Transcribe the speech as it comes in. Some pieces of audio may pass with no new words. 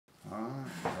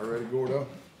All ready, Gordo?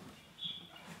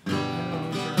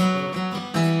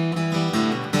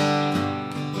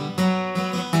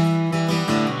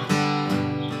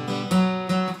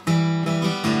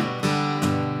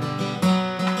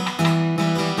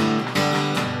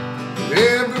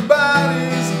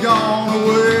 Everybody's gone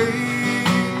away.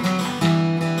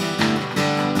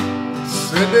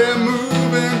 Said they're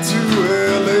moving to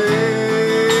LA.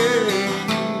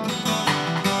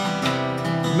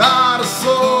 Not a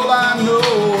soul I know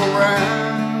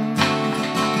around.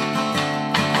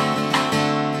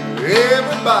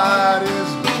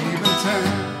 Everybody's leaving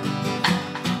town.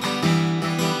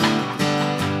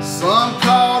 Some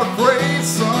caught a freight,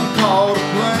 some caught a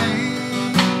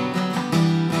plane.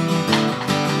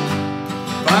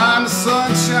 Find the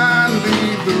sunshine,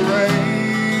 leave the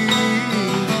rain.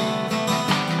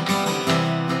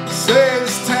 Say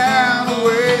this town will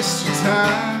waste your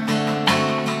time.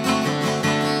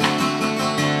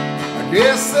 I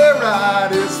guess they're right,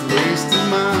 it's wasting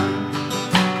mine.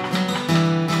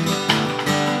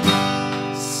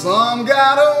 Some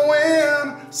gotta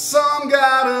win, some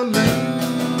gotta lose.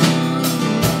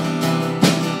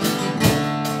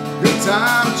 Good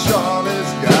time,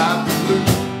 Charlie's got the blues.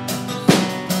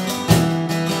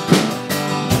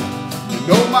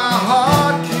 Though my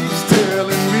heart keeps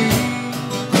telling me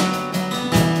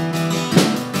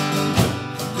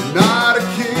you're not a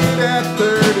kid at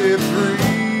 33.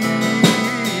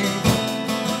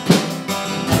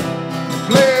 You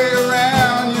play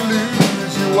around, you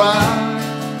lose your wife.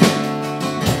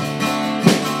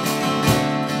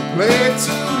 You play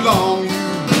too long, you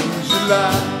lose your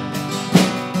life.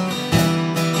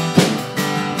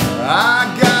 I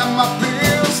got my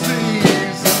pills to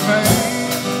ease the pain.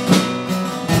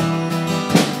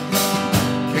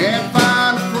 Can't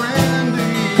find a friend to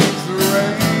ease the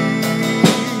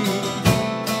rain.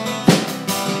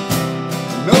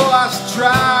 Know I should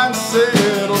try and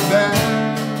settle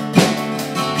down,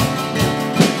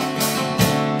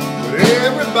 but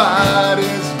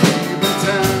everybody's leaving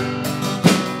town.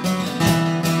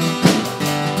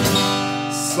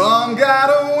 Some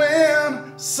gotta win,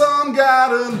 some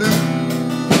gotta lose.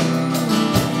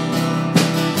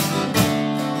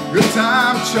 Good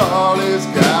time, Charlie's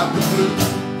got the blues.